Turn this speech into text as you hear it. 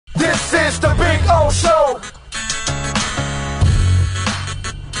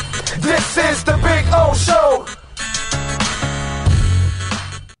is the Big O Show.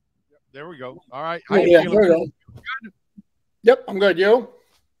 There we go. All right. There we go. Yep, I'm good. You?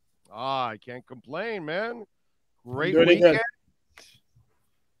 I can't complain, man. Great Really weekend. good.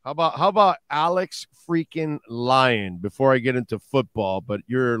 How about Alex freaking Lyon before I get into football, but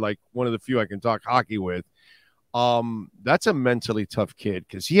you're like one of the few I can talk hockey with. That's a mentally tough kid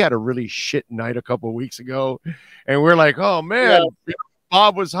because he had a really shit night a couple of weeks ago, and we're like, oh man,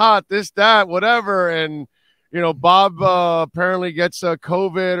 Bob was hot, this, that, whatever, and Bob apparently gets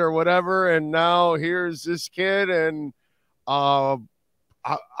COVID or whatever, and now here's this kid, and I'm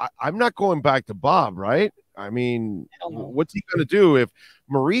not going back to Bob, right? I mean, what's he going to do if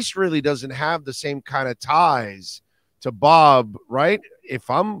Maurice really doesn't have the same kind of ties to Bob, right? If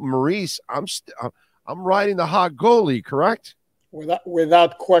I'm Maurice, I'm riding the hot goalie, correct?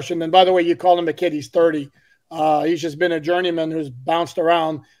 Without question. And by the way, you call him a kid. He's 30. He's just been a journeyman who's bounced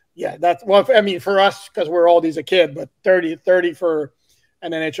around. Yeah, for us, because we're old, he's a kid, but 30 for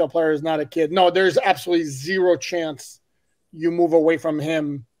an NHL player is not a kid. No, there's absolutely zero chance you move away from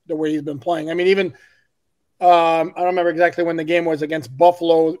him the way he's been playing. I mean, even I don't remember exactly when the game was against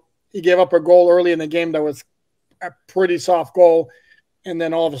Buffalo. He gave up a goal early in the game that was a pretty soft goal. And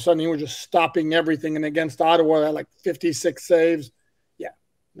then all of a sudden he was just stopping everything. And against Ottawa, like 56 saves. Yeah,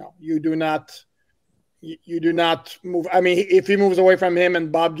 no, you do not move. I mean, if he moves away from him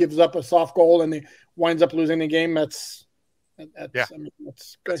and Bob gives up a soft goal and he winds up losing the game, that's a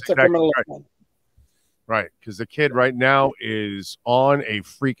criminal. Right, because the kid right now is on a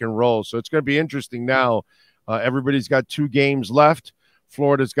freaking roll. So it's going to be interesting now. Everybody's got 2 games left.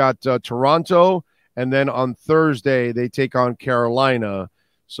 Florida's got Toronto, and then on Thursday they take on Carolina.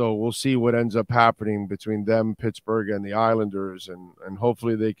 So we'll see what ends up happening between them, Pittsburgh, and the Islanders, and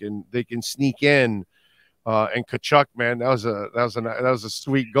hopefully they can sneak in. And Tkachuk, man, that was a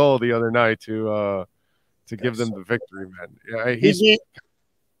sweet goal the other night to give them the victory, man. Yeah,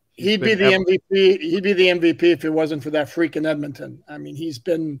 he'd be the MVP. He'd be the MVP if it wasn't for that freak in Edmonton. I mean, he's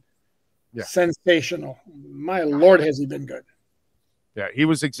been sensational. My Lord, has he been good? Yeah, he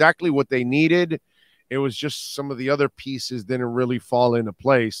was exactly what they needed. It was just some of the other pieces didn't really fall into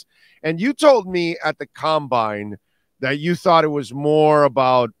place. And you told me at the Combine that you thought it was more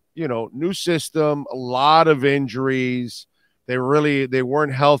about, new system, a lot of injuries. They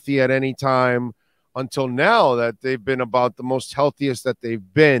weren't healthy at any time until now that they've been about the most healthiest that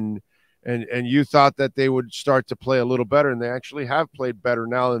they've been. And you thought that they would start to play a little better, and they actually have played better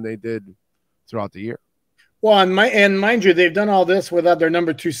now than they did throughout the year. Well, and mind you, they've done all this without their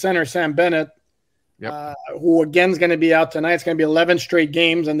number 2 center, Sam Bennett, who again is going to be out tonight. It's going to be 11 straight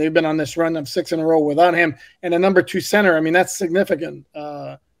games, and they've been on this run of 6 in a row without him. And a number 2 center, I mean, that's significant.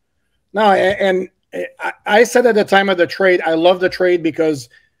 I said at the time of the trade, I love the trade because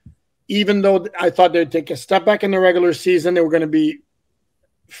even though I thought they'd take a step back in the regular season, they were going to be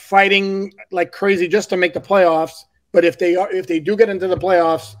fighting like crazy just to make the playoffs. But if they do get into the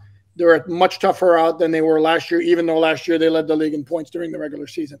playoffs, they're much tougher out than they were last year, even though last year they led the league in points during the regular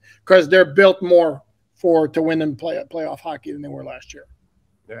season because they're built more to win and play playoff hockey than they were last year.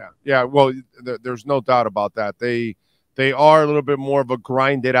 Yeah. Well, there's no doubt about that. They are a little bit more of a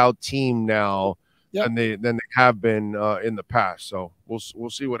grinded out team now than they have been in the past. So we'll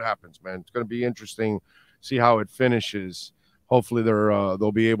see what happens, man. It's going to be interesting. See how it finishes. Hopefully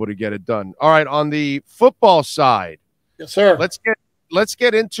they'll be able to get it done. All right, on the football side, yes, sir. Let's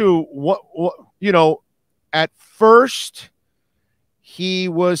get into what at first he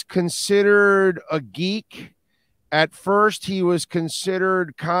was considered a geek. At first he was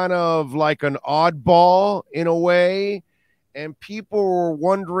considered kind of like an oddball in a way, and people were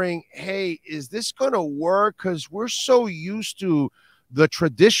wondering, hey, is this going to work? Because we're so used to the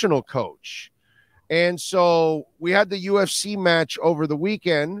traditional coach. And so we had the UFC match over the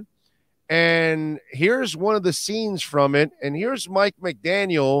weekend, and here's one of the scenes from it. And here's Mike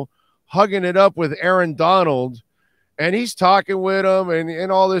McDaniel hugging it up with Aaron Donald, and he's talking with him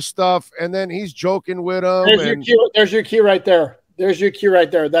and all this stuff. And then he's joking with him. There's your key right there. There's your key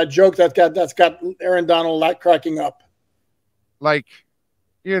right there. That joke that's got Aaron Donald cracking up. But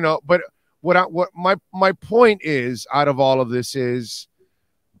what my point is out of all of this is,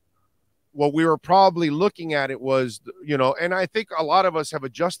 what we were probably looking at it was, and I think a lot of us have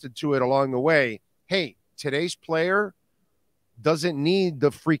adjusted to it along the way. Hey, today's player doesn't need the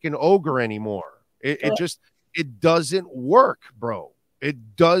freaking ogre anymore. It doesn't work, bro.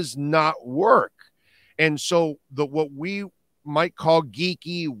 It does not work. And so what we might call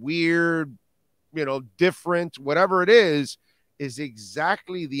geeky, weird, different, whatever it is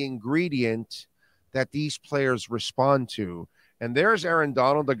exactly the ingredient that these players respond to. And there's Aaron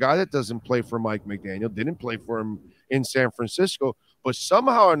Donald, the guy that doesn't play for Mike McDaniel, didn't play for him in San Francisco, but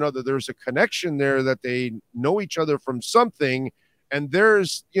somehow or another, there's a connection there that they know each other from something. And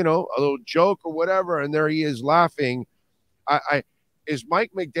there's, a little joke or whatever, and there he is laughing. Is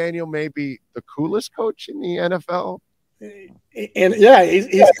Mike McDaniel maybe the coolest coach in the NFL? And yeah,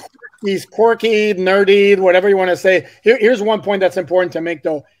 he's quirky, nerdy, whatever you want to say. Here's one point that's important to make,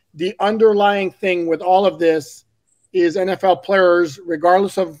 though. The underlying thing with all of this is NFL players,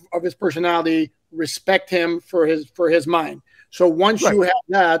 regardless of his personality, respect him for his mind. So once you have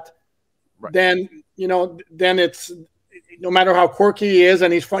that, then it's, no matter how quirky he is,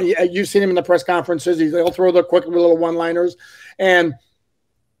 and he's funny. You've seen him in the press conferences. He'll throw the quick little one-liners, and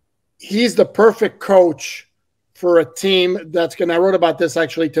he's the perfect coach for a team that's going to. I wrote about this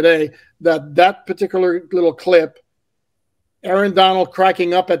actually today. That particular little clip, Aaron Donald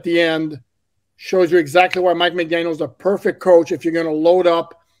cracking up at the end, shows you exactly why Mike McDaniel's the perfect coach if you're going to load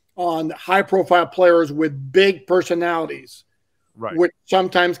up on high-profile players with big personalities, which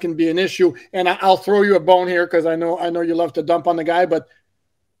sometimes can be an issue. And I'll throw you a bone here because I know you love to dump on the guy, but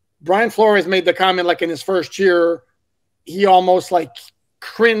Brian Flores made the comment like in his first year, he almost like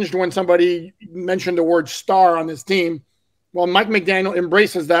cringed when somebody mentioned the word star on his team. Well, Mike McDaniel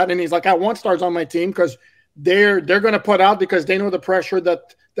embraces that, and he's like, I want stars on my team because they're going to put out because they know the pressure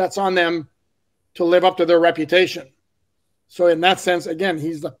that's on them to live up to their reputation. So in that sense, again,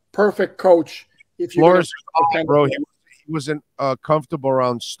 he's the perfect coach. If you Flores, bro, he wasn't comfortable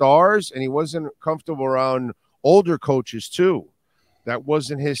around stars, and he wasn't comfortable around older coaches too. That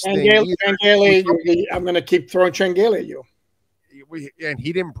wasn't his thing. Changeli, I'm going to keep throwing Changeli at you. And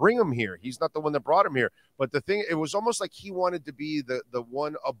he didn't bring him here. He's not the one that brought him here. But the thing, it was almost like he wanted to be the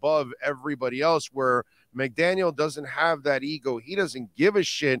one above everybody else, where McDaniel doesn't have that ego. He doesn't give a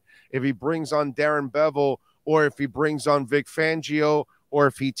shit if he brings on Darren Bevel or if he brings on Vic Fangio or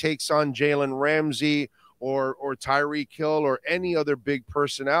if he takes on Jalen Ramsey or Tyreek Hill or any other big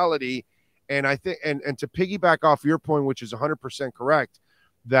personality. And I think, and to piggyback off your point, which is 100% correct,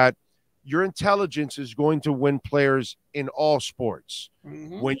 that your intelligence is going to win players in all sports.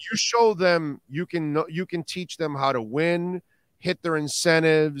 Mm-hmm. When you show them, you can teach them how to win, hit their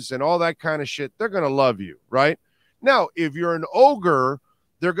incentives and all that kind of shit. They're going to love you, right? Now, if you're an ogre,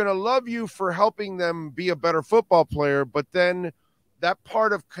 they're going to love you for helping them be a better football player. But then that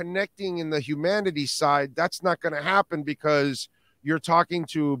part of connecting in the humanity side, that's not going to happen because you're talking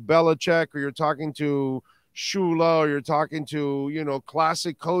to Belichick or you're talking to Shula or you're talking to,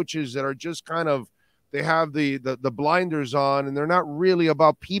 classic coaches that are just kind of, they have the blinders on and they're not really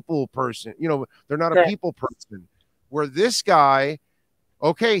about people person. They're not a people person. Where this guy,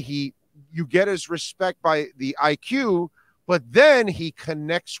 okay, you get his respect by the IQ, but then he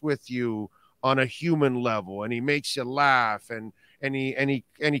connects with you on a human level and he makes you laugh and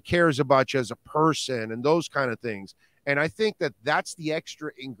he cares about you as a person and those kind of things. And I think that's the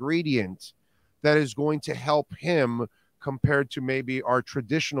extra ingredient that is going to help him compared to maybe our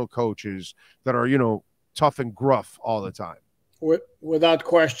traditional coaches that are, tough and gruff all the time. Without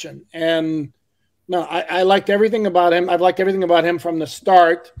question. And no, I liked everything about him. I've liked everything about him from the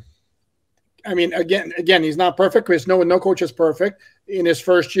start. I mean, again, he's not perfect because no coach is perfect. In his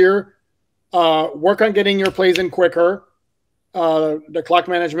first year, work on getting your plays in quicker, the clock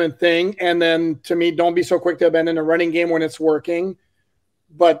management thing. And then to me, don't be so quick to abandon a running game when it's working.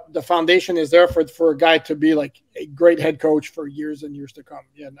 But the foundation is there for a guy to be like a great head coach for years and years to come.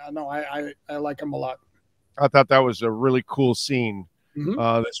 Yeah, no, I like him a lot. I thought that was a really cool scene.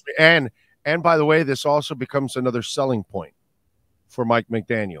 Mm-hmm. And by the way, this also becomes another selling point for Mike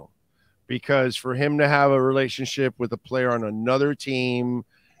McDaniel, because for him to have a relationship with a player on another team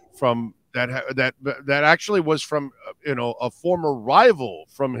from that actually was from a former rival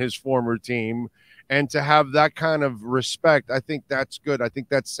from his former team, and to have that kind of respect, I think that's good. I think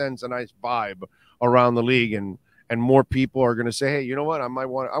that sends a nice vibe around the league, and more people are going to say, hey, you know what? I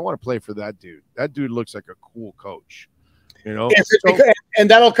want to play for that dude. That dude looks like a cool coach. And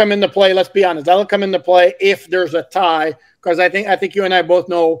that'll come into play. Let's be honest. That'll come into play if there's a tie, because I think you and I both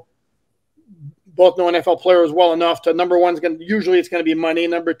know NFL players well enough to, number one, usually it's going to be money.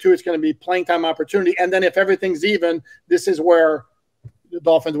 Number two, it's going to be playing time opportunity. And then if everything's even, this is where the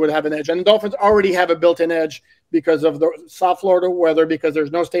Dolphins would have an edge. And the Dolphins already have a built-in edge because of the South Florida weather, because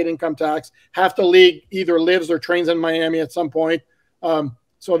there's no state income tax. Half the league either lives or trains in Miami at some point.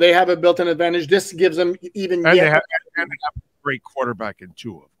 So they have a built-in advantage. This gives them even and they have a great quarterback in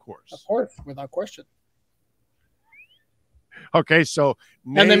Tua, of course. Of course, without question. Okay, so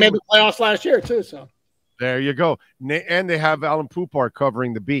and they made the playoffs last year too. So there you go. And they have Alain Poupart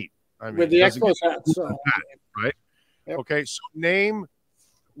covering the beat. I mean, with the Expos hat, so. Right? Yep. Okay, so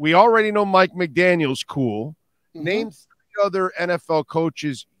we already know Mike McDaniel's cool. Mm-hmm. Name 3 other NFL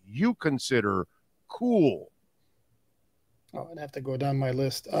coaches you consider cool. Oh, I'd have to go down my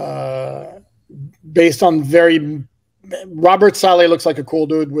list. Based on Robert Saleh looks like a cool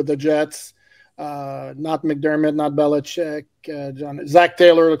dude with the Jets. Not McDermott, not Belichick. Zach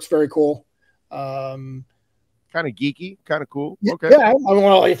Taylor looks very cool. Kind of geeky, kind of cool. Okay. Yeah,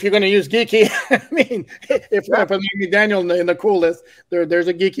 well, if you're going to use geeky, I mean, if we're going to put McDaniel in the cool list, there's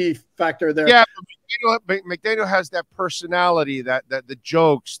a geeky factor there. Yeah, McDaniel has that personality, that the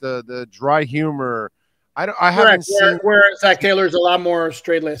jokes, the dry humor. I haven't seen where Zach Taylor's a lot more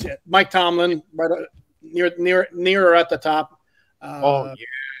straight laced. Mike Tomlin, right near or at the top.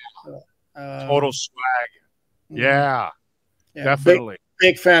 Total swag. Yeah, definitely.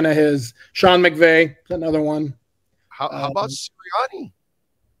 Big fan of his. Sean McVay, another one. How about Sirianni?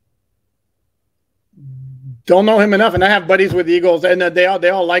 Don't know him enough, and I have buddies with the Eagles, and they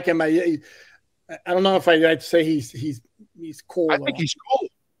all like him. I don't know if I'd say he's cool. I think he's cool.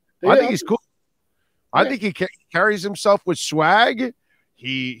 I think he's cool. I think he carries himself with swag.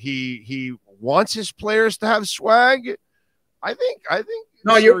 He wants his players to have swag. I think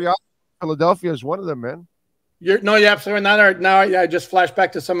Sirianni, Philadelphia is one of them, man. You're absolutely not. Now I just flash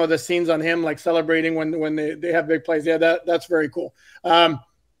back to some of the scenes on him, like celebrating when they have big plays. Yeah, that's very cool.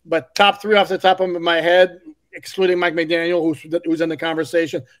 But top 3 off the top of my head, excluding Mike McDaniel, who's in the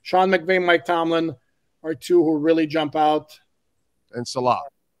conversation, Sean McVay, Mike Tomlin are 2 who really jump out. And Salah.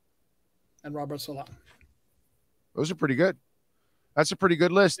 And Robert Salah. Those are pretty good. That's a pretty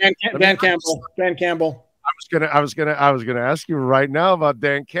good list. Dan Campbell. I was gonna ask you right now about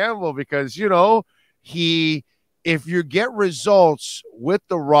Dan Campbell, because if you get results with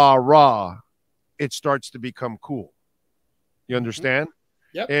the rah-rah, it starts to become cool. You understand?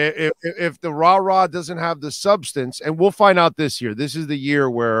 Yep. If the rah-rah doesn't have the substance, and we'll find out this year. This is the year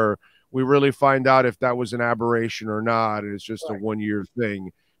where we really find out if that was an aberration or not, and it's just a one-year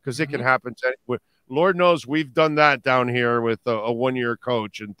thing, because it can happen to Lord knows we've done that down here with a one-year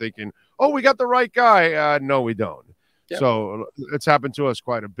coach and thinking, oh, we got the right guy. No, we don't. Yep. So it's happened to us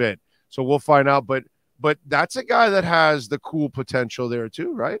quite a bit. So we'll find out. But that's a guy that has the cool potential there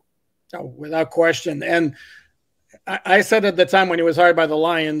too, right? Oh, without question. And I said at the time when he was hired by the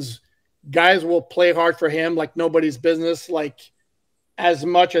Lions, guys will play hard for him like nobody's business, like as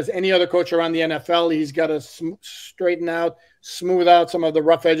much as any other coach around the NFL. He's got to straighten out, smooth out some of the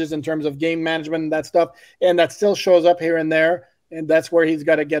rough edges in terms of game management and that stuff. And that still shows up here and there. And that's where he's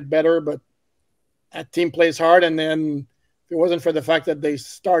got to get better. But that team plays hard. And then if it wasn't for the fact that they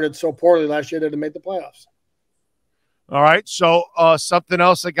started so poorly last year, they'd have made the playoffs. All right. So something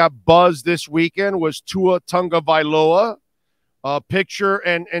else that got buzzed this weekend was Tua Tagovailoa picture.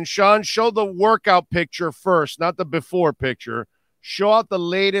 And Sean, show the workout picture first, not the before picture. Show out the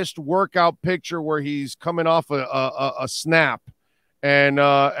latest workout picture where he's coming off a snap,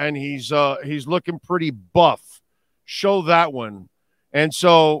 and he's looking pretty buff. Show that one. And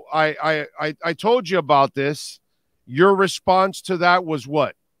so I told you about this. Your response to that was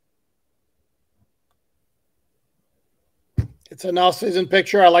what? It's an off-season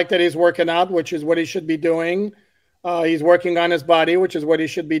picture. I like that he's working out, which is what he should be doing. He's working on his body, which is what he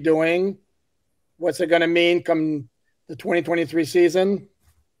should be doing. What's it going to mean come the 2023 season?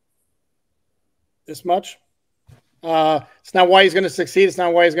 This much. It's not why he's going to succeed. It's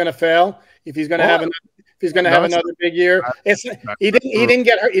not why he's going to fail. If he's going to have another big year, he didn't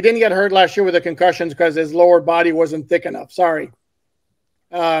get hurt last year with the concussions because his lower body wasn't thick enough. Sorry.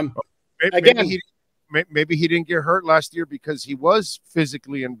 Maybe he didn't get hurt last year because he was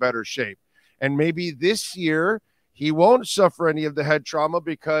physically in better shape, and maybe this year he won't suffer any of the head trauma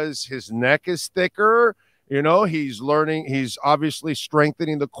because his neck is thicker. He's learning. He's obviously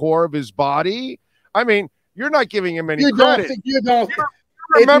strengthening the core of his body. I mean, you're not giving him any credit. You don't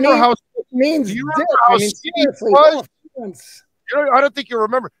remember how skinny he was? I don't think you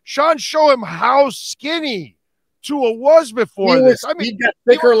remember. Sean, show him how skinny Tua was before this. I mean, he got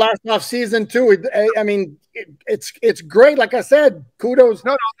thicker last off season too. I mean, it's great. Like I said, kudos.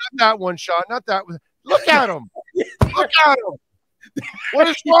 No, not that one, Sean. Not that one. Look at him. Look at him. What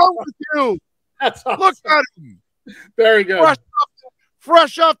is wrong with you? That's awesome. Look at him. Very good.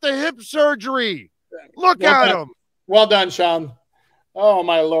 Fresh off the hip surgery. Look at him. Well done, Sean. Oh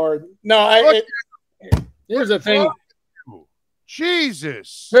my Lord. No, here's the thing.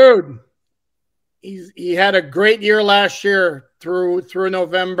 Jesus, dude. He had a great year last year through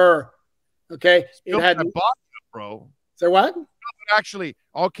November. Okay, it had a bottom, bro. Say what? No, actually,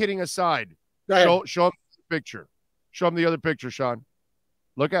 all kidding aside, show him the picture. Show him the other picture, Sean.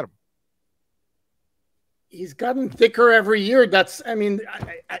 Look at him. he's gotten thicker every year. That's, I mean,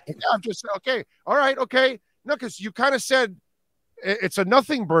 I'm just okay. All right, okay. No, because you kind of said it's a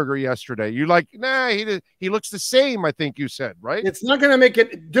nothing burger yesterday. You like, nah, he looks the same. I think you said, right? It's not going to make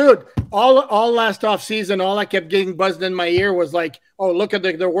it, dude. All last off season, all I kept getting buzzed in my ear was like, oh, look at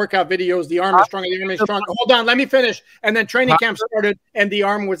the workout videos. The arm is stronger. The arm is stronger. Hold on, let me finish. And then training camp started, and the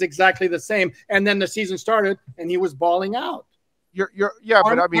arm was exactly the same. And then the season started, and he was balling out. Yeah,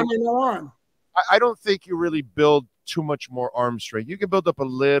 but I mean, no arm. I don't think you really build too much more arm strength. You can build up a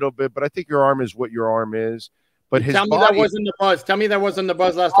little bit, but I think your arm is what your arm is. But his tell me that wasn't the buzz. Tell me that wasn't the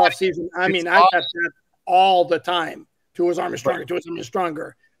buzz last off season. I mean, I got that all the time. To his arm is stronger. To his arm is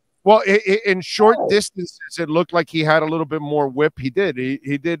stronger. Well, in short distances, it looked like he had a little bit more whip. He did.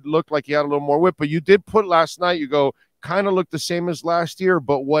 He did look like he had a little more whip. But you did put last night. You go kind of looked the same as last year,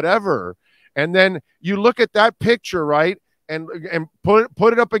 but whatever. And then you look at that picture, right? And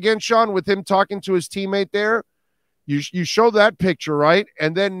put it up again, Sean, with him talking to his teammate there. You show that picture, right?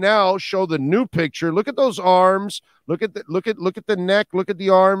 And then now show the new picture. Look at those arms. Look at the neck. Look at the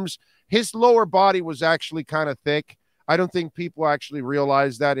arms. His lower body was actually kind of thick. I don't think people actually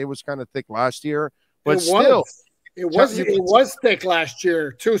realized that it was kind of thick last year, but it was thick last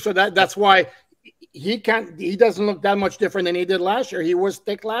year too. So that's why he doesn't look that much different than he did last year. He was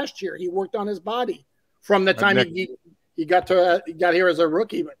thick last year. He worked on his body from the time he got here as a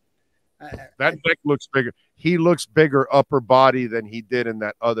rookie. But that neck looks bigger. He looks bigger upper body than he did in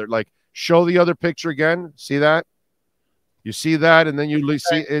that other. Like, show the other picture again. See that? You see that, and then you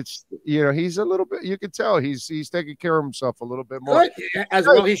see it's, you know, he's a little bit. You can tell he's taking care of himself a little bit more. Good. As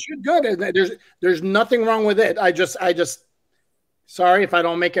well, he should. Good. There's nothing wrong with it. I just sorry if I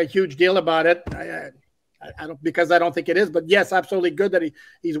don't make a huge deal about it. I don't, because I don't think it is. But yes, absolutely good that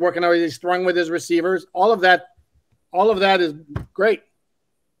he's working out. He's throwing with his receivers. All of that is great.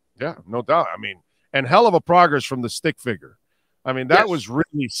 Yeah, no doubt. I mean, and hell of a progress from the stick figure. I mean, that was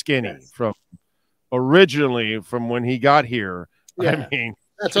really skinny from originally from when he got here. Yeah. I mean,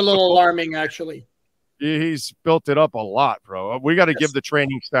 that's a little alarming, actually. He's built it up a lot, bro. We got to give the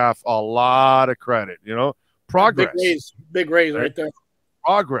training staff a lot of credit. You know, progress, big raise right there.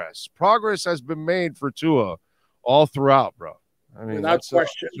 Progress has been made for Tua all throughout, bro. I mean, without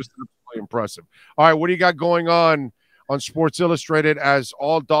question, just really impressive. All right, what do you got going on Sports Illustrated? As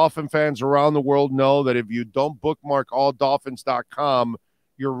all Dolphin fans around the world know, that if you don't bookmark alldolphins.com,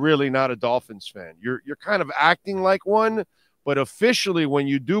 you're really not a Dolphins fan. You're kind of acting like one, but officially when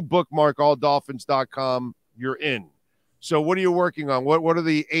you do bookmark alldolphins.com, you're in. So what are you working on? What are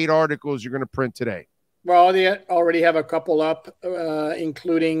the 8 articles you're going to print today? Well, they already have a couple up,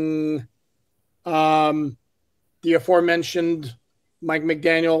 including the aforementioned Mike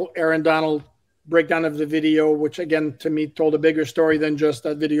McDaniel, Aaron Donald breakdown of the video, which again to me told a bigger story than just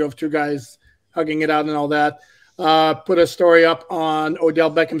that video of 2 guys hugging it out and all that. Put a story up on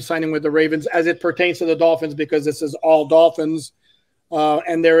Odell Beckham signing with the Ravens as it pertains to the Dolphins, because this is all Dolphins,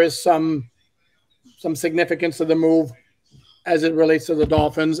 and there is some significance to the move as it relates to the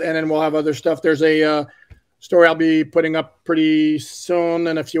Dolphins. And then we'll have other stuff. There's a story I'll be putting up pretty soon,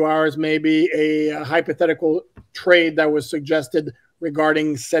 in a few hours maybe, a hypothetical trade that was suggested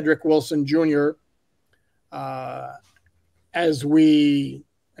regarding Cedric Wilson Jr. As we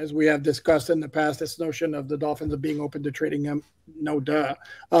have discussed in the past, this notion of the Dolphins of being open to trading him, no duh.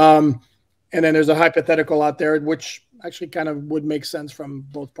 And then there's a hypothetical out there, which actually kind of would make sense from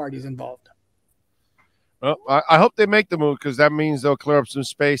both parties involved. Well, I hope they make the move, because that means they'll clear up some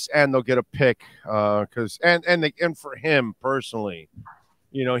space and they'll get a pick. And for him personally,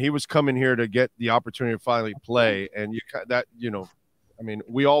 you know, he was coming here to get the opportunity to finally play, and I mean,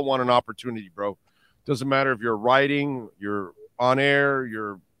 we all want an opportunity, bro. Doesn't matter if you're writing, you're on air,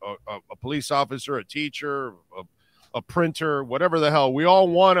 you're a police officer, a teacher, a printer, whatever the hell. We all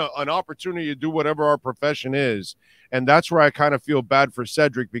want an opportunity to do whatever our profession is. And that's where I kind of feel bad for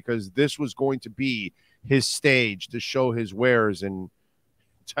Cedric, because this was going to be his stage to show his wares. And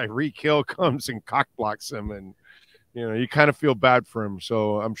Tyreek Hill comes and cock blocks him. And, you know, you kind of feel bad for him.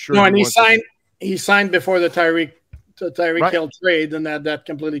 So I'm sure. No, and he signed before the Tyreek Hill trade, and that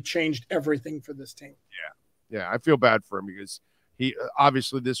completely changed everything for this team. Yeah, I feel bad for him, because he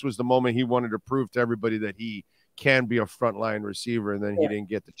obviously this was the moment he wanted to prove to everybody that he can be a frontline receiver, and then he didn't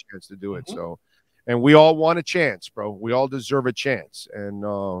get the chance to do it. So, and we all want a chance, bro. We all deserve a chance, and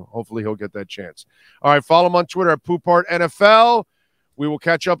hopefully he'll get that chance. All right, follow him on Twitter at Poupart NFL. We will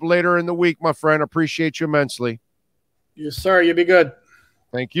catch up later in the week, my friend. Appreciate you immensely. Yes, sir. You be good.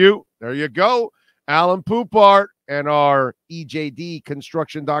 Thank you. There you go. Alain Poupart and our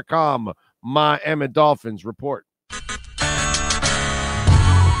EJDconstruction.com Miami Dolphins report.